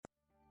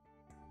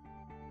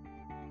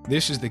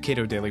This is the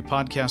Cato Daily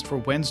Podcast for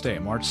Wednesday,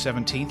 March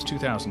 17th,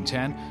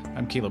 2010.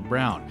 I'm Caleb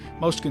Brown.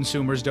 Most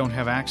consumers don't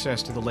have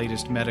access to the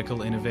latest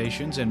medical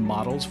innovations and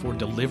models for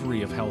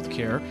delivery of health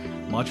care.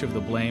 Much of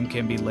the blame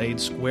can be laid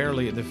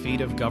squarely at the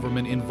feet of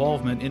government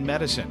involvement in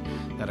medicine.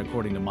 That,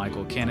 according to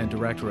Michael Kennan,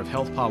 Director of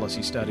Health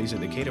Policy Studies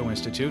at the Cato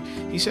Institute.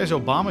 He says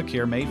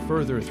Obamacare may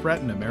further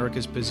threaten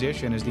America's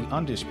position as the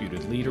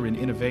undisputed leader in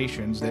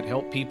innovations that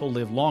help people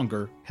live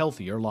longer,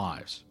 healthier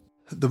lives.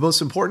 The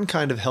most important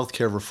kind of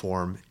healthcare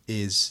reform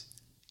is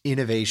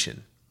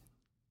innovation.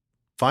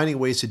 Finding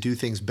ways to do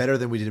things better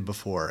than we did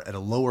before at a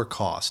lower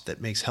cost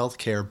that makes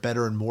healthcare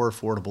better and more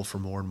affordable for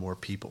more and more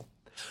people.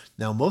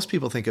 Now, most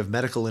people think of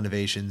medical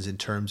innovations in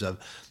terms of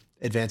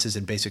advances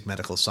in basic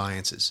medical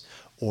sciences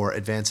or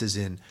advances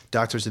in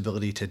doctors'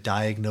 ability to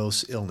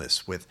diagnose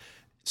illness with,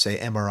 say,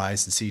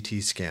 MRIs and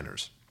CT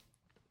scanners,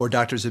 or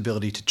doctors'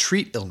 ability to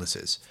treat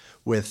illnesses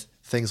with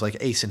things like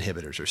ACE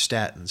inhibitors or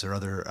statins or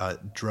other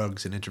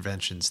drugs and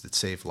interventions that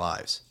save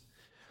lives.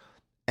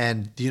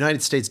 And the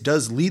United States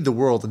does lead the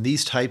world in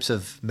these types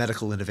of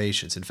medical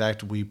innovations. In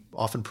fact, we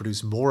often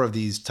produce more of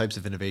these types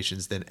of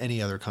innovations than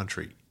any other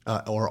country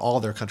or all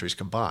their countries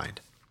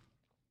combined.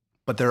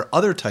 But there are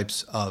other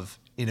types of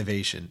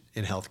innovation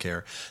in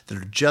healthcare that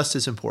are just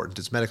as important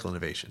as medical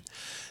innovation.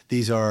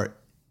 These are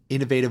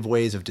innovative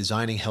ways of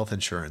designing health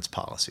insurance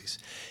policies,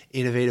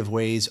 innovative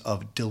ways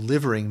of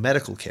delivering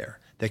medical care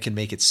that can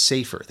make it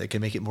safer, that can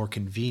make it more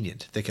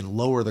convenient, that can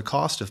lower the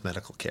cost of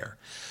medical care.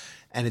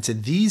 And it's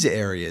in these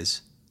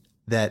areas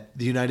that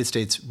the United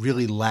States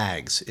really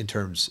lags in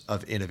terms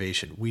of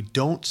innovation. We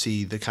don't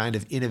see the kind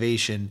of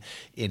innovation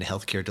in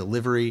healthcare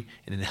delivery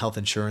and in health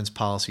insurance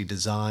policy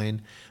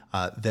design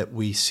that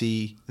we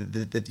see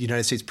that the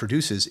United States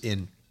produces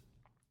in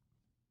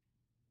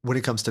when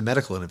it comes to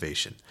medical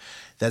innovation.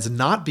 That's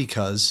not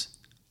because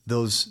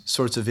those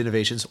sorts of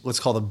innovations, let's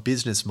call them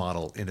business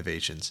model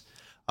innovations,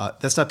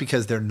 that's not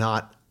because they're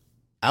not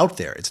out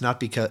there. It's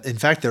not because, in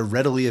fact, they're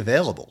readily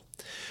available.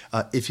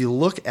 If you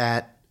look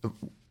at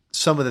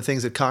some of the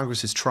things that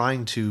Congress is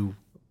trying to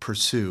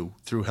pursue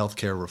through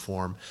healthcare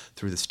reform,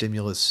 through the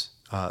stimulus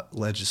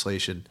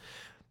legislation,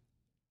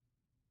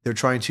 they're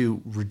trying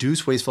to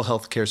reduce wasteful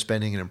healthcare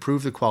spending and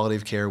improve the quality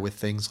of care with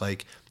things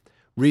like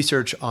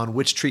research on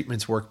which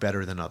treatments work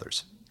better than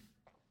others.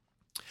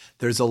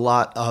 There's a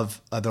lot of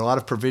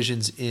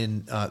provisions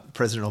in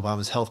President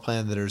Obama's health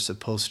plan that are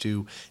supposed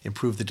to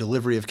improve the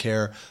delivery of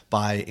care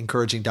by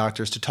encouraging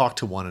doctors to talk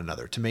to one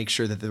another to make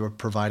sure that they were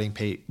providing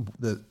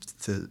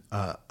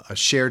a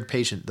shared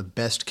patient the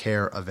best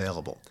care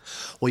available.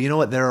 Well, you know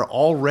what? There are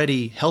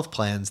already health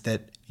plans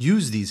that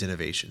use these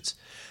innovations.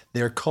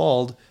 They're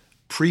called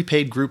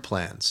prepaid group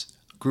plans.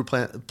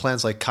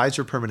 Plans like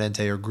Kaiser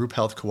Permanente or Group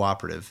Health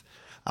Cooperative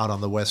out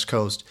on the West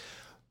Coast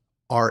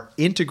are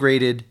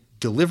integrated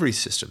delivery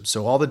systems.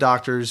 So all the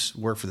doctors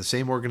work for the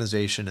same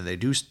organization and they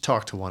do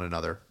talk to one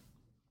another.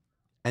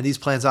 And these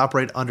plans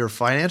operate under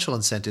financial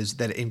incentives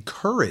that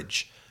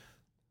encourage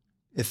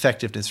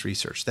effectiveness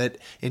research, that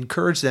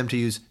encourage them to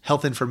use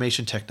health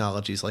information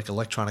technologies like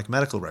electronic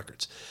medical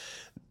records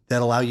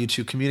that allow you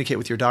to communicate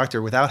with your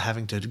doctor without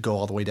having to go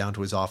all the way down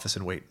to his office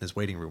and wait in his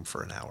waiting room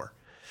for an hour.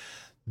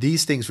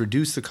 These things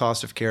reduce the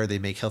cost of care. They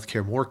make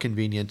healthcare more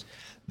convenient.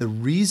 The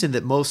reason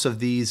that most of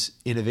these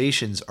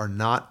innovations are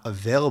not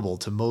available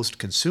to most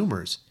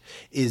consumers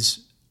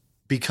is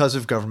because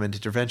of government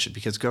intervention,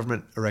 because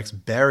government erects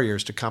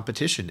barriers to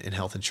competition in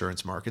health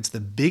insurance markets, the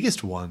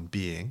biggest one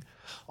being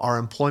our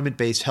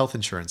employment-based health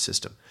insurance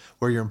system,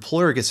 where your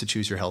employer gets to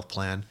choose your health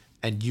plan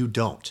and you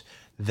don't.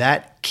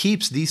 That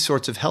keeps these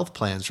sorts of health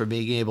plans from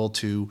being able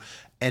to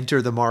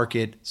enter the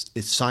market,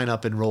 sign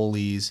up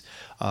enrollees,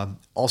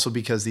 also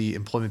because the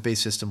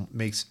employment-based system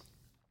makes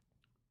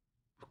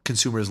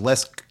consumers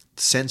less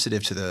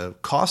sensitive to the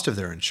cost of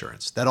their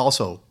insurance. That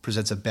also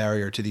presents a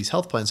barrier to these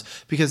health plans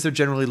because they're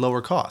generally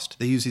lower cost.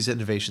 They use these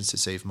innovations to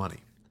save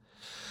money.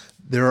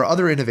 There are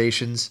other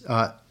innovations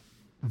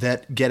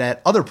that get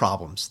at other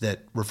problems that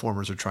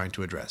reformers are trying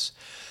to address.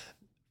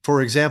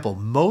 For example,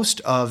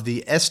 most of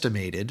the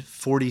estimated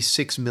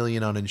 46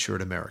 million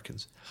uninsured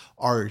Americans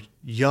are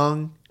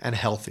young and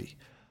healthy.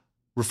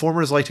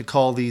 Reformers like to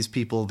call these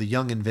people the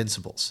young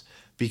invincibles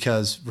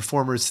because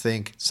reformers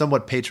think,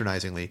 somewhat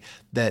patronizingly,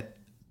 that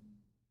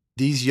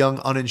these young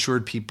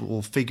uninsured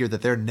people figure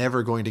that they're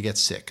never going to get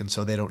sick and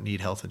so they don't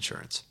need health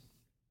insurance.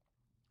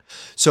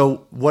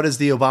 So what does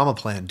the Obama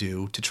plan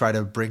do to try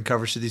to bring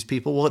coverage to these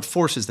people? Well, it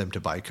forces them to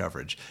buy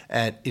coverage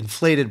at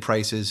inflated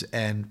prices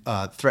and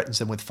threatens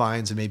them with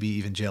fines and maybe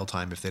even jail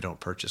time if they don't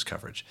purchase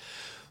coverage.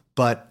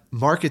 But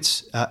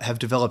markets have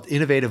developed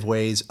innovative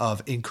ways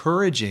of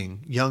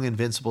encouraging young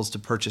invincibles to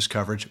purchase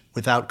coverage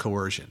without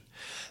coercion.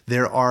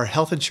 There are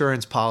health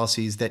insurance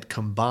policies that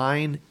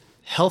combine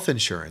health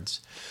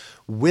insurance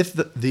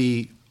with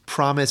the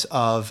promise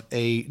of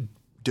a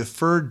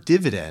deferred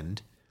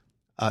dividend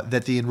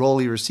that the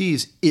enrollee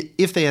receives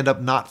if they end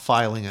up not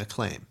filing a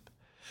claim.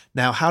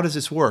 Now, how does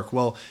this work?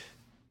 Well,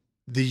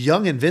 the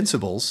young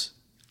invincibles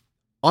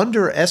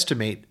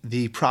underestimate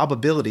the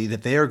probability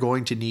that they are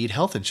going to need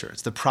health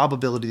insurance, the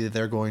probability that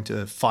they're going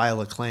to file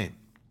a claim.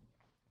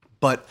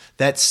 But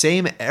that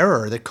same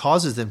error that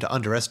causes them to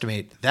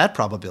underestimate that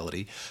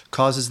probability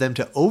causes them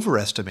to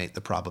overestimate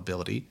the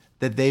probability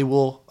that they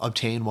will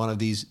obtain one of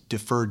these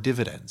deferred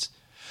dividends.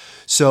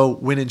 So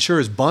when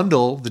insurers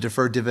bundle the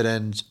deferred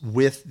dividends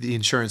with the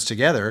insurance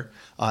together,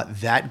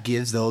 that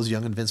gives those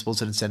young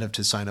invincibles an incentive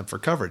to sign up for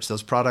coverage.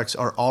 Those products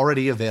are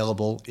already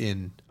available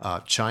in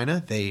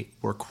China. They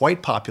were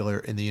quite popular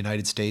in the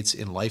United States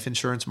in life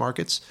insurance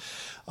markets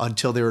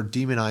until they were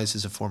demonized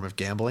as a form of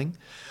gambling.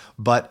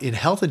 But in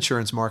health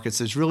insurance markets,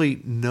 there's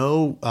really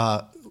no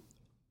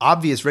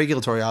obvious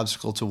regulatory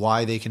obstacle to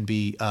why they can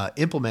be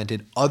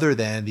implemented, other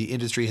than the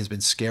industry has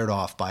been scared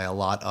off by a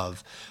lot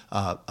of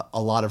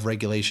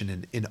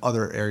regulation in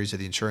other areas of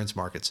the insurance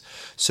markets.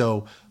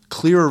 So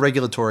clearer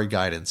regulatory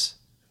guidance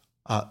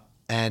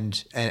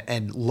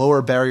and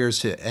lower barriers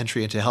to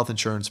entry into health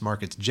insurance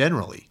markets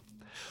generally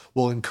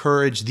will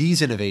encourage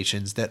these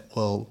innovations that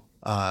will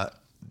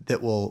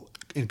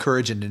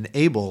encourage and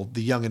enable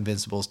the young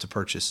invincibles to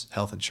purchase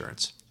health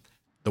insurance.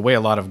 The way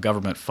a lot of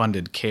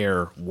government-funded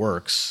care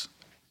works,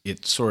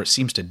 it sort of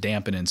seems to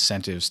dampen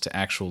incentives to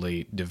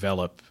actually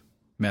develop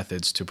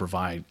methods to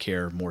provide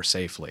care more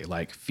safely,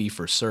 like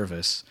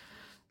fee-for-service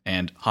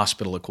and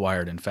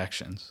hospital-acquired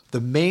infections. The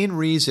main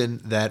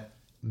reason that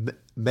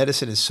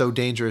medicine is so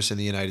dangerous in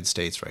the United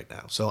States right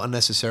now, so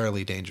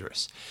unnecessarily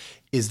dangerous,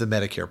 is the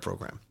Medicare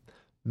program.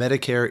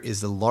 Medicare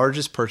is the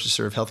largest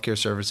purchaser of healthcare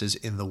services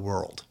in the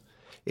world.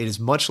 It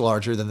is much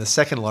larger than the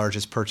second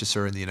largest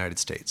purchaser in the United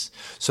States.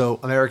 So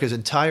America's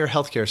entire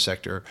healthcare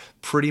sector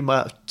pretty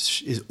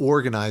much is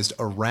organized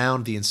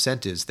around the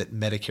incentives that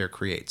Medicare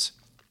creates.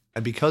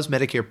 And because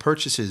Medicare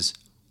purchases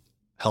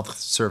health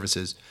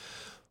services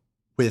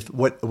with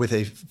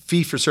a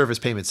fee-for-service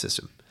payment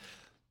system,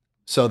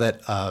 so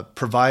that a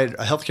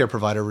healthcare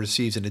provider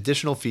receives an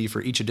additional fee for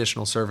each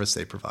additional service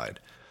they provide.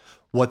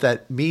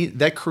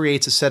 That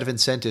creates a set of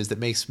incentives that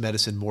makes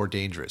medicine more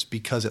dangerous,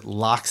 because it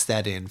locks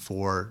that in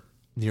for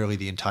nearly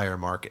the entire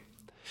market.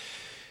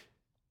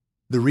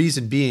 The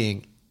reason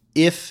being,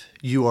 if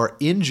you are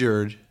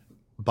injured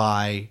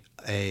by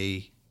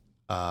an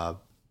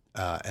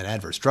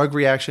adverse drug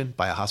reaction,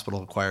 by a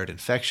hospital-acquired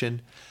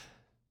infection,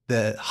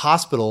 the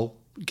hospital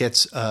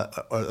gets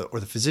or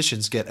the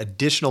physicians get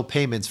additional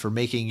payments for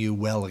making you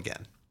well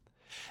again.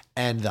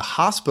 And the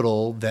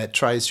hospital that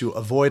tries to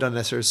avoid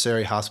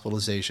unnecessary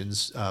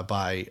hospitalizations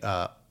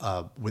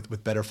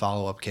with better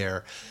follow-up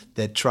care,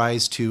 that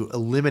tries to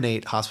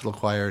eliminate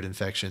hospital-acquired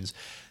infections,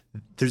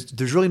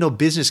 there's really no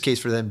business case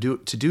for them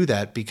to do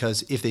that,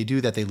 because if they do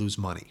that, they lose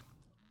money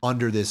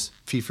under this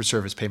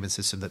fee-for-service payment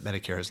system that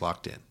Medicare has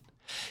locked in.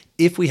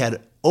 If we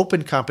had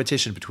open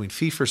competition between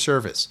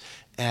fee-for-service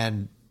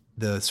and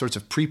the sorts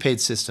of prepaid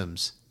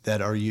systems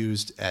that are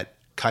used at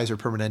Kaiser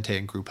Permanente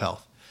and Group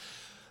Health,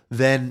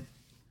 then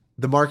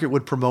the market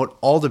would promote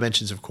all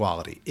dimensions of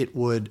quality. It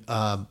would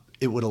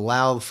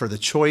allow for the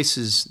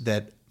choices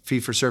that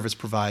fee-for-service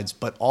provides,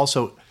 but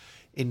also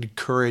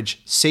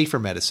encourage safer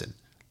medicine,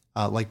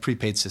 like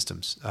prepaid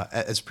systems,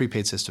 as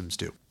prepaid systems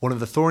do. One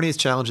of the thorniest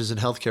challenges in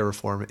healthcare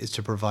reform is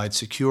to provide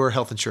secure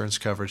health insurance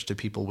coverage to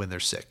people when they're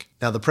sick.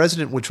 Now, the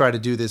president would try to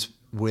do this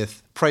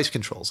with price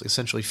controls,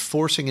 essentially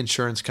forcing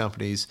insurance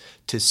companies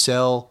to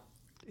sell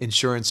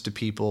insurance to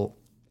people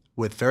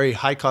with very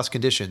high-cost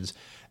conditions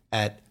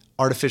at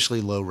artificially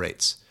low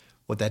rates.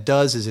 What that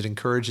does is it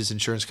encourages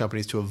insurance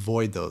companies to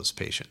avoid those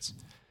patients.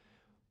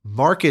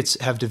 Markets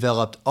have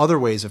developed other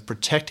ways of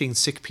protecting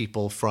sick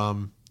people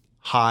from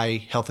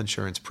high health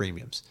insurance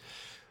premiums.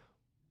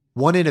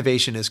 One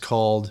innovation is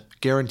called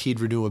guaranteed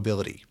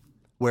renewability,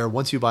 where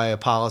once you buy a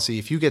policy,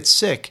 if you get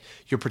sick,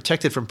 you're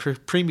protected from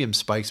premium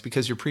spikes,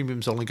 because your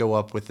premiums only go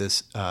up with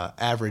this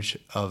average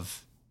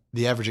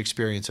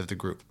experience of the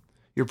group.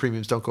 Your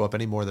premiums don't go up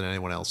any more than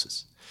anyone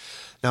else's.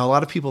 Now, a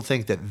lot of people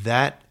think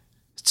that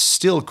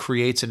still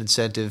creates an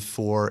incentive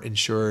for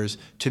insurers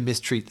to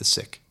mistreat the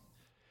sick.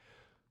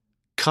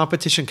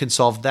 Competition can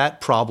solve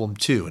that problem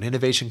too, and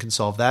innovation can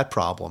solve that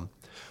problem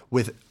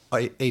with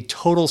a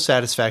total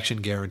satisfaction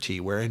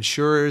guarantee, where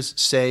insurers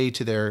say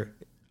to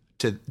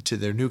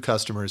their new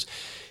customers,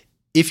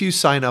 if you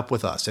sign up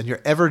with us and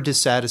you're ever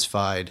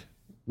dissatisfied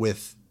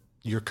with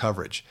your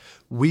coverage,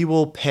 we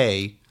will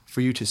pay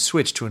for you to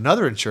switch to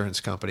another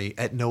insurance company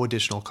at no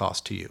additional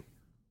cost to you.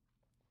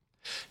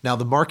 Now,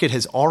 the market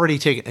has already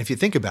taken, if you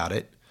think about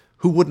it,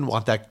 who wouldn't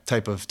want that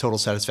type of total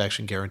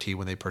satisfaction guarantee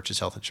when they purchase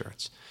health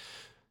insurance?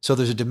 So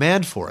there's a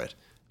demand for it.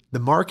 The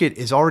market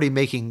is already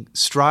making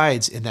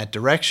strides in that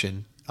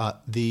direction.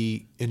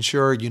 The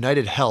insurer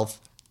United Health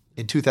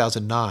in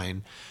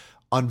 2009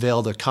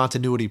 unveiled a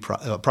continuity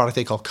product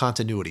they call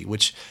Continuity,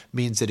 which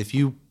means that if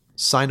you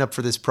sign up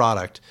for this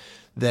product,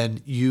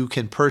 then you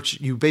can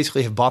you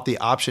basically have bought the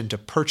option to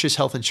purchase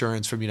health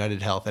insurance from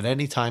United Health at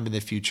any time in the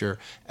future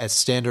at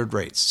standard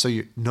rates.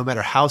 So no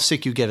matter how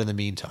sick you get in the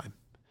meantime.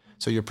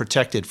 So you're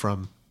protected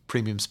from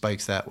premium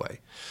spikes that way.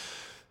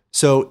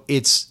 So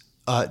it's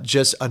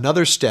just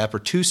another step or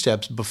two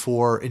steps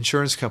before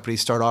insurance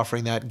companies start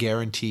offering that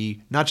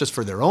guarantee, not just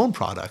for their own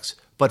products,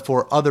 but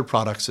for other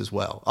products as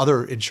well,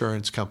 other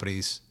insurance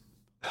companies'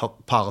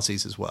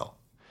 policies as well.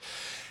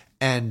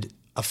 And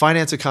a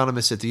finance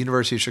economist at the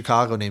University of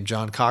Chicago named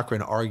John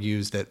Cochran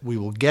argues that we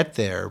will get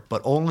there,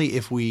 but only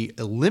if we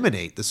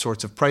eliminate the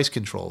sorts of price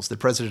controls that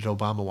President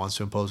Obama wants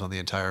to impose on the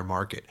entire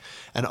market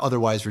and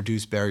otherwise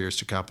reduce barriers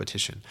to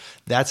competition.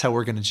 That's how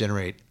we're going to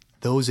generate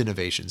those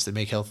innovations that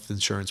make health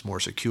insurance more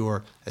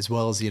secure, as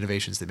well as the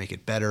innovations that make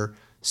it better,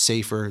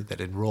 safer,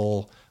 that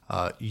enroll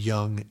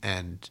young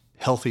and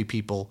healthy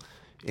people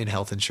in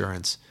health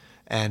insurance,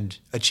 and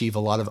achieve a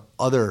lot of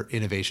other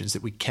innovations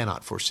that we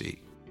cannot foresee.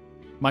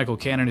 Michael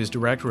Cannon is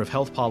Director of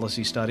Health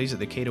Policy Studies at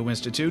the Cato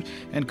Institute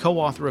and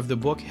co-author of the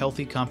book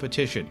Healthy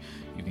Competition.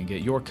 You can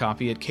get your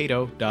copy at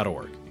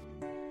cato.org.